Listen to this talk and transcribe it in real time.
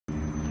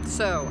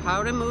So,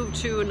 how to move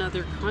to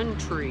another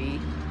country.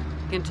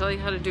 I can tell you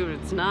how to do it.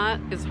 It's not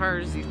as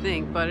hard as you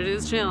think, but it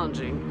is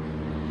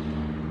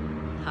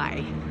challenging.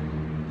 Hi.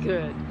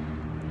 Good.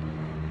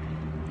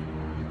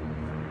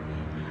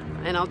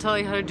 And I'll tell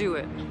you how to do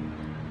it.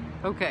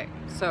 Okay,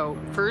 so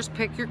first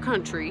pick your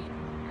country.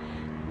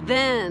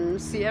 Then,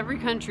 see, every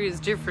country is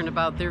different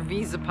about their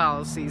visa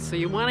policy, so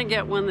you want to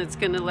get one that's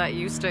going to let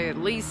you stay at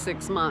least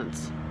 6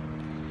 months.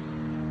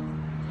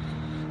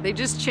 They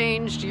just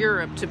changed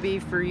Europe to be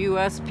for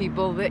US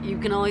people that you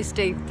can only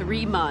stay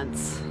 3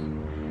 months.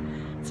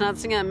 It's not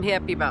something I'm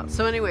happy about.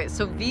 So anyway,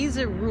 so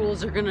visa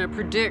rules are going to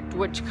predict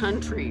which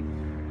country.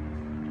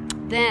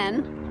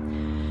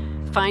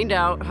 Then, find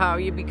out how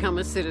you become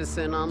a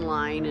citizen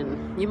online,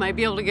 and you might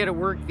be able to get a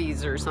work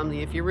visa or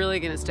something if you're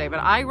really going to stay. But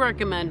I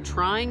recommend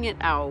trying it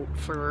out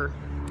for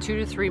 2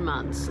 to 3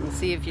 months and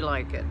see if you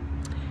like it.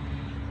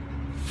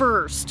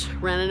 First,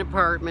 rent an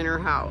apartment or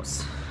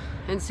house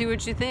and see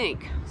what you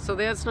think. So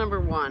that's number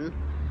one.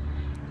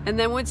 And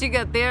then once you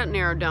get that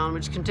narrowed down,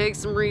 which can take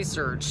some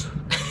research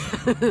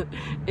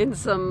and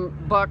some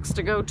bucks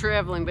to go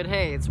traveling, but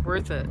hey, it's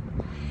worth it.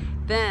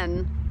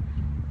 Then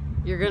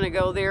you're gonna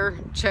go there,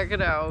 check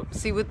it out,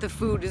 see what the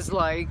food is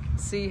like,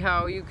 see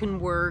how you can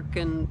work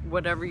and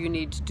whatever you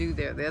need to do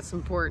there. That's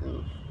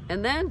important.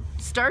 And then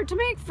start to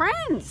make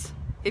friends.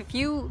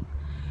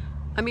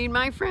 I mean,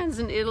 my friends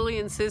in Italy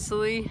and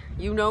Sicily,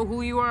 you know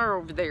who you are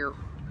over there.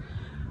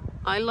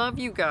 I love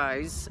you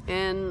guys,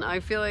 and I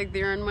feel like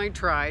they're in my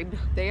tribe.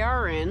 They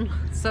are in,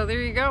 so there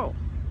you go.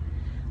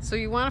 So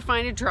you want to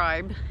find a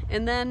tribe,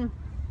 and then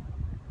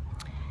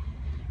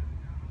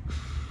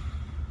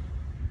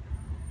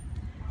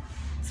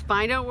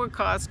find out what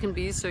costs can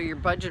be so you're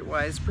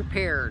budget-wise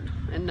prepared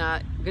and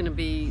not going to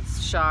be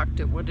shocked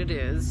at what it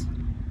is.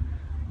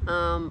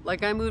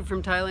 Like I moved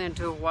from Thailand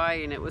to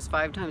Hawaii and it was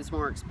 5 times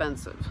more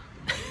expensive.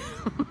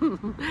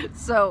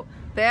 So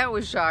that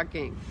was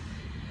shocking.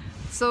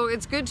 So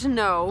it's good to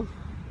know.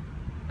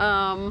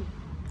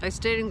 I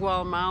stayed in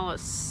Guatemala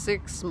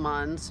 6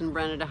 months and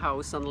rented a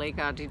house on Lake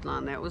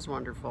Atitlan. That was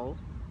wonderful.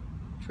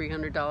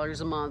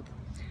 $300 a month.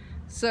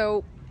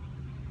 So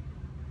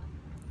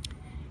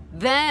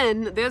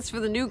then, that's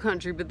for the new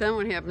country, but then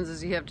what happens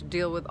is you have to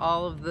deal with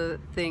all of the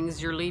things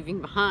you're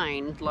leaving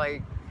behind,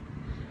 like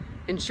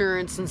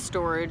insurance and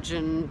storage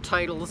and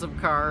titles of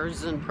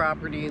cars and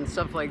property and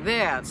stuff like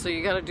that. So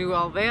you got to do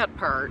all that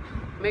part.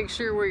 Make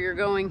sure where you're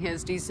going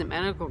has decent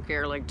medical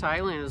care. Like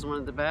Thailand is one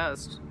of the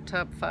best,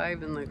 top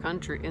 5 in the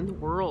country, in the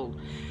world.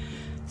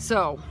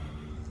 So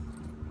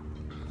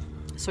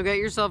get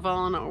yourself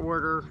all in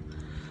order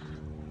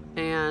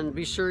and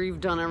be sure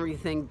you've done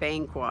everything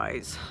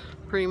bank-wise.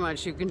 Pretty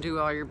much you can do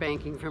all your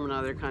banking from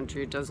another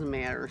country, it doesn't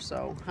matter.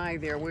 So hi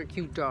there, we're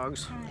cute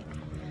dogs.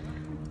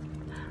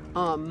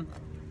 Hi.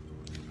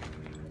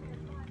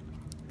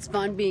 It's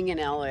fun being in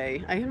LA.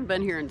 I haven't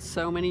been here in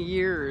so many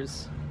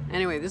years.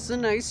 Anyway, this is a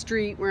nice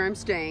street where I'm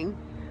staying.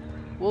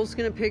 Wolf's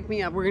gonna pick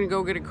me up. We're gonna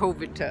go get a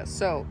COVID test.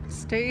 So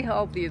stay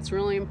healthy, it's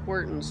really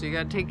important. So you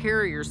gotta take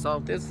care of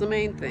yourself, that's the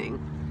main thing.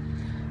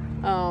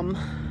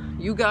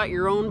 You got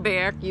your own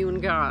back, you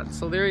and God,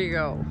 so there you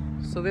go.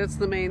 So that's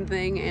the main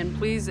thing, and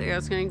please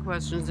ask any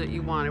questions that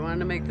you want. I wanted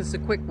to make this a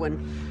quick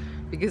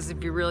one because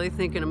if you're really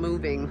thinking of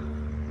moving,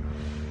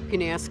 you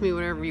can ask me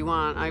whatever you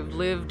want. I've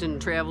lived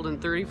and traveled in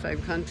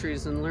 35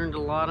 countries and learned a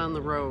lot on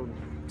the road.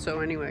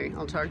 So anyway,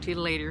 I'll talk to you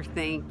later.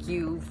 Thank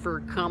you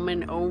for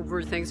coming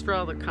over. Thanks for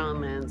all the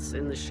comments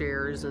and the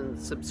shares and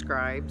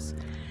subscribes.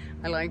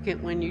 I like it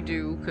when you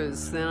do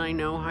because then I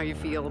know how you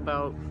feel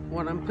about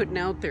what I'm putting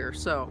out there.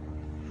 So,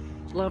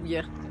 love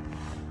you.